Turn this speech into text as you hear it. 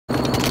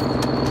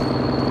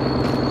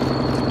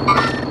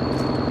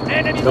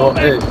Enemy No,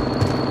 movement.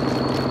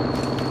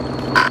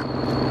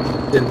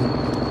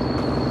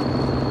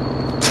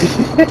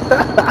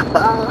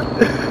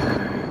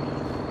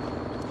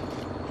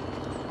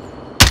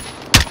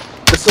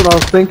 That's what I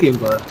was thinking,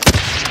 but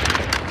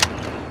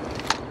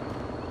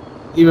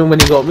even when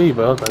he got me,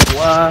 bro, I was like,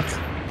 what?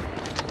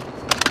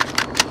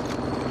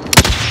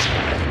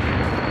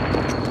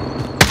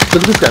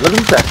 Look at this guy, look at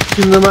this guy,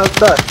 shooting him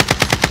outside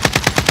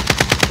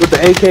with the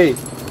AK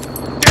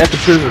at the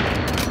prison.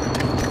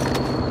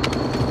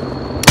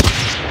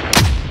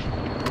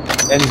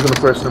 And he's gonna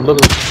first him, look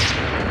at him.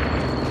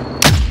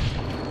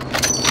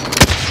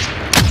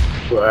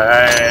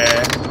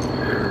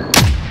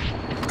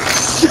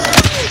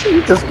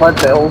 He just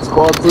punched that whole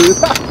squad too.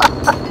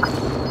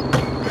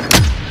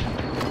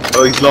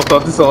 Oh, he's locked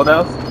onto someone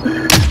else?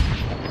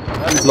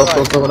 He's locked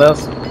on someone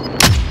else?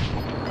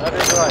 That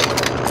is right.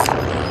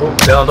 Oh,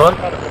 down one?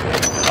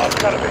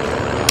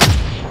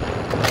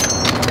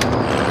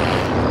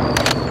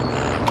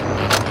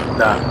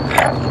 Nah.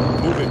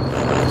 Moving.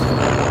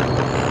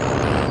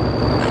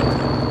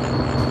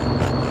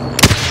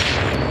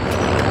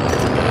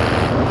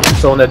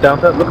 Someone that down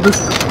there? Look at this.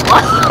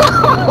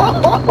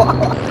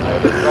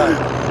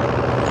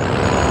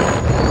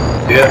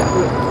 Yeah.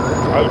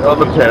 Oh,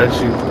 the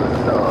parachute.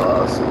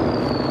 Awesome.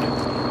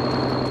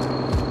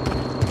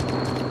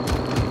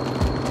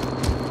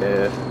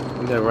 Yeah.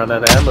 We're gonna run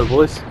out of ammo,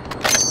 boys.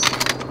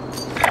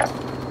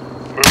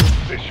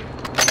 Position.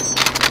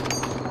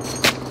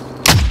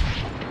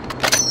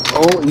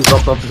 Oh, he's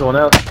locked onto someone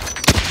else.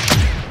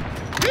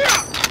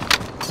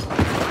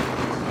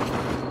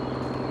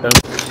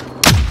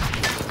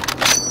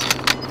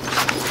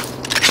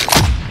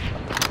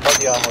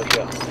 Body armor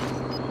here.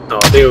 Oh,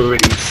 they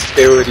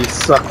already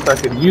suck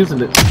fucking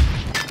using it.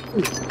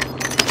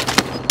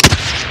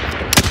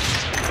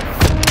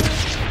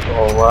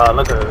 Oh wow,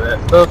 look at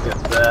that. Look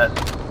at that.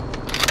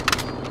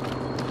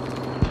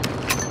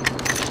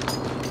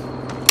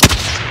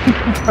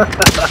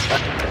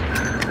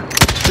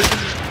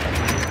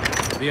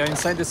 We are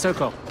inside the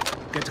circle.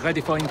 Get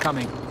ready for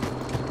incoming.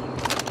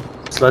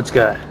 Sludge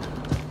guy.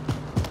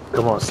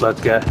 Come on,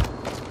 sludge guy.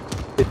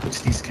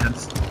 Pitch these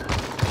cans.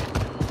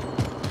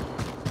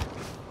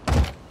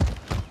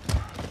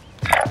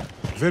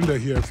 Vendor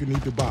here if you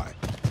need to buy.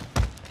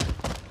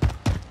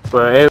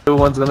 But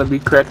everyone's gonna be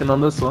cracking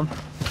on this one.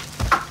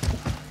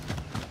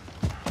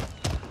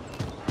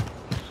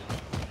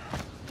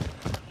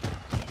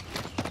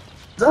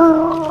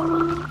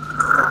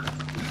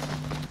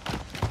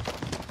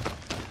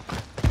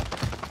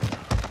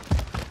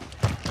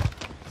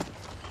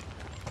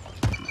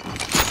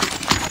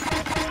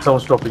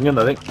 Someone's dropping in,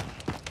 I think.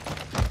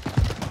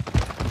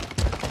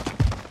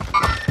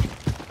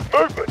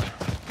 Movement.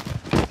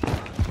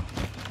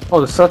 Oh,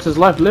 the such is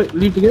life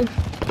leave again?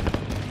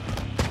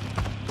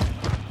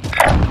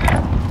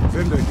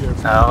 Vendor here if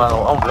you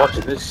I'm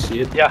watching this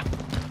shit. Yeah,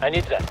 I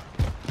need that.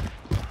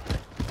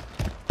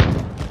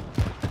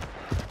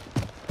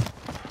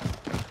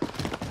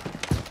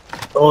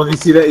 Oh, you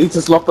see that? He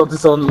just locked onto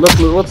someone. Look,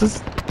 what's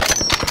this?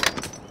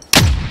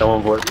 Come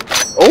on, boy.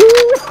 Oh!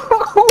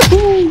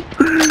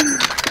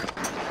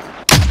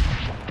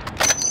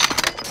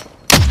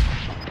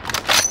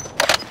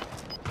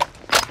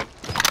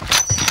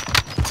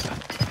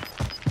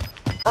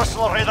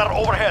 Personal radar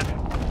overhead.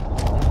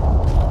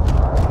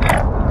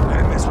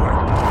 And this way.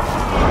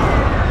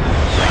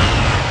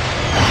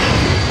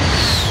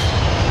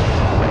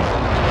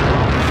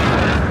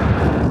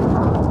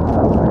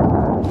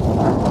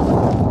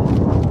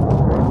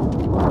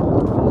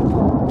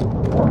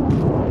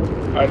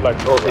 I'd like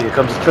to. Oh, here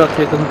comes the truck,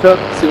 here comes the truck.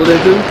 See what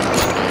they do?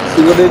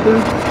 See what they do?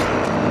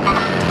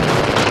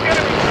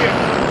 Enemy here.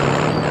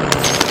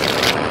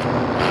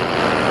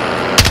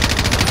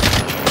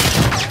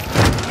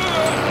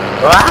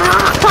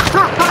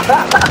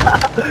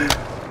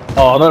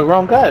 Oh no,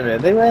 wrong guy,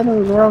 man. They ran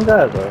over the wrong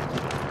guy, bro.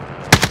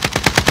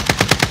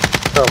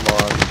 Come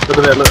on. Look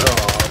at that, look. Oh,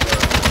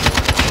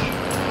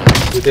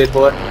 bro. You dead,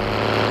 boy?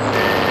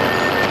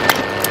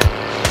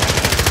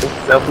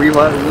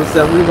 Self-revive, you gonna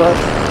self-revive?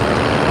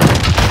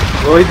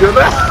 Oh, he doing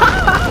that?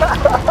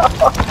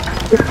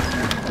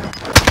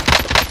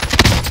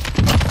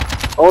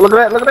 Oh, look at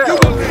that, look at that.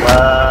 Oh,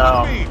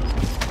 wow.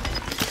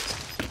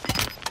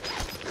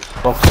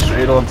 Walk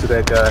straight onto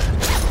that guy.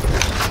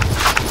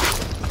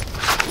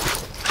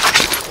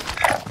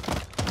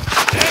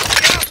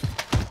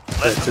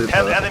 Less That's than it,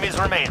 10 bro. enemies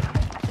remain.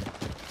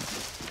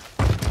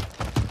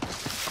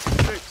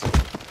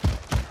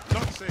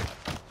 Not safe.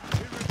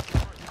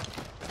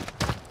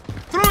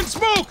 Throwing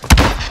smoke!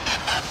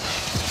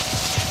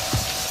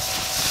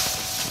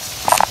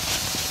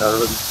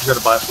 You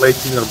gotta buy a plate,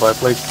 you gotta buy a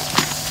plate.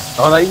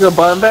 Oh, now you gonna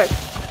buy them back?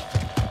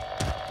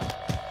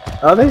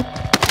 Are they?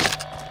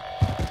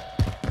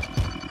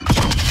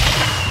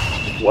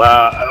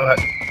 Wow.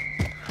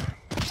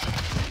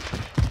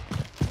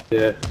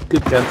 Yeah,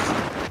 good chance.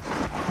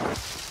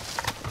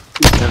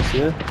 Good chance,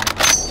 yeah.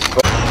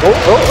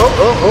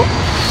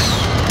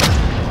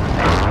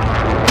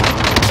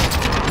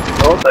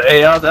 Oh, the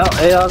AR's out,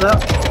 AR's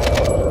out.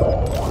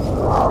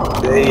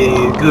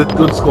 Hey,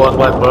 good squad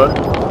wipe, bro.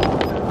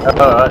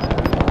 Alright.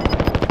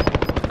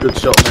 Good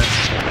shot, man.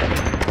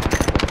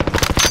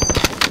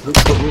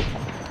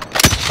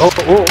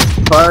 Oh,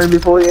 firing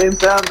before he aims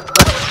down.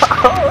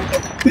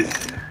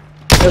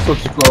 That's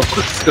what you call a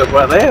quick scope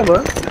right there,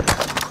 man.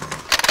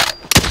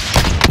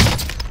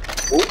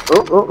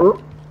 Oh.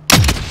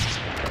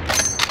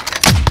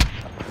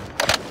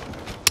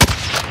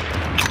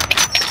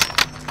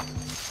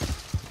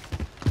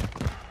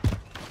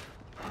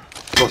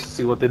 Supposed to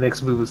see what the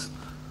next move is.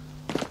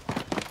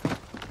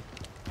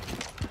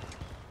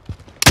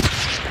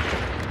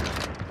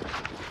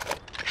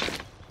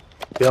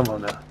 Come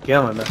on now.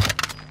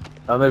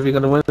 I don't know if you're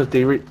gonna win if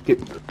they get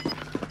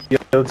the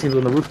other teams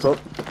on the rooftop.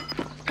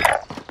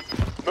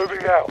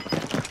 Moving out.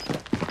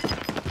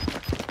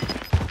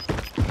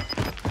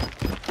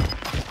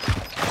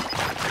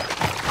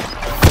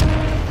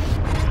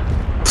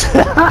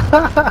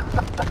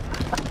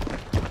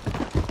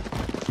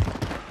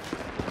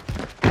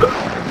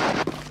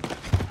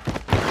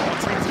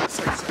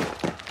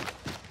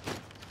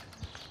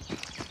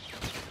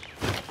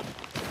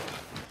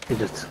 You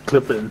just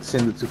clip it and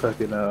send it to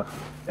fucking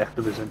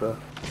Activision, bro.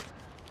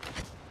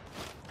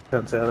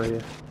 Can't out of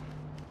here.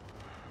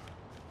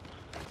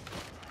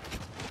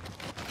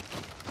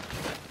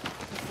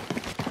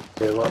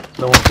 Yeah, what?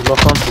 No one to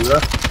lock onto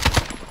that.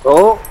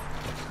 Oh!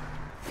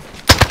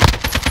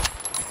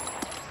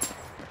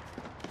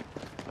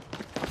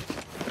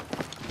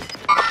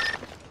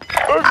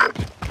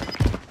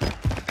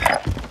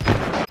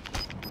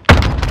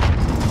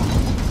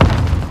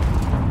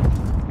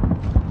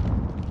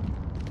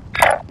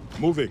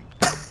 Moving.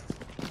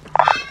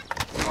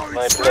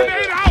 My pleasure.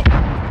 Grenade out!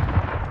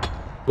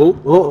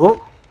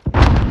 Oh!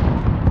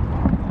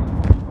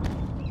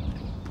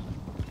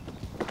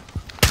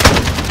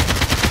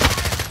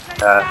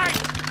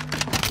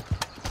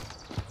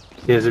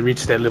 He hasn't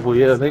reached that level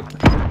yet, I think.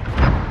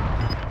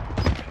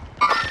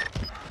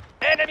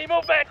 Enemy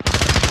movement.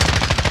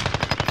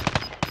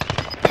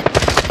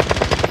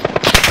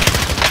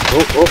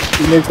 Oh,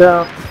 he made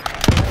down.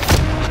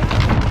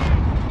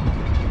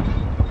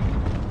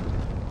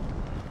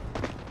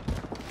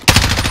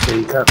 There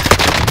you go.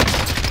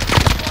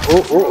 Oh.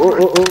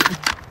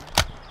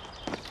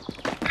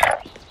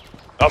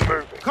 I'm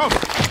moving. Come,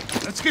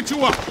 let's get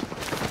you up.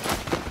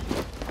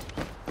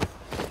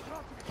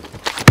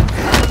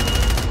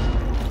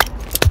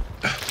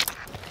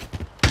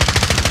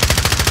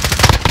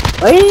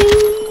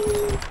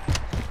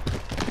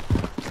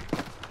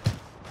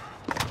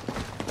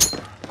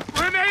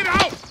 Grenade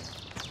out!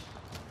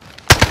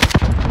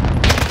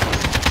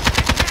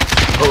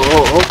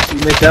 Oh, he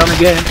made down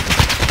again.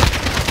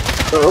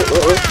 Oh.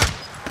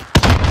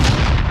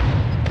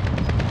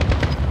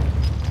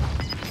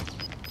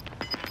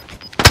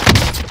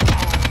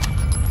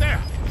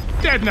 There,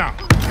 dead now.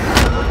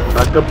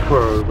 Like a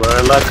pro,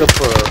 bro, like a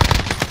pro.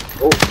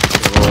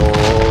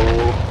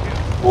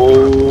 Oh.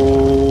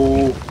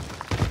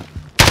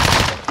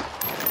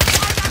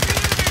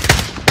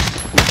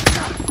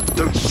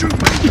 Don't shoot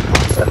me.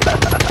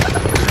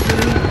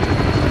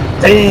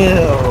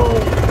 Damn.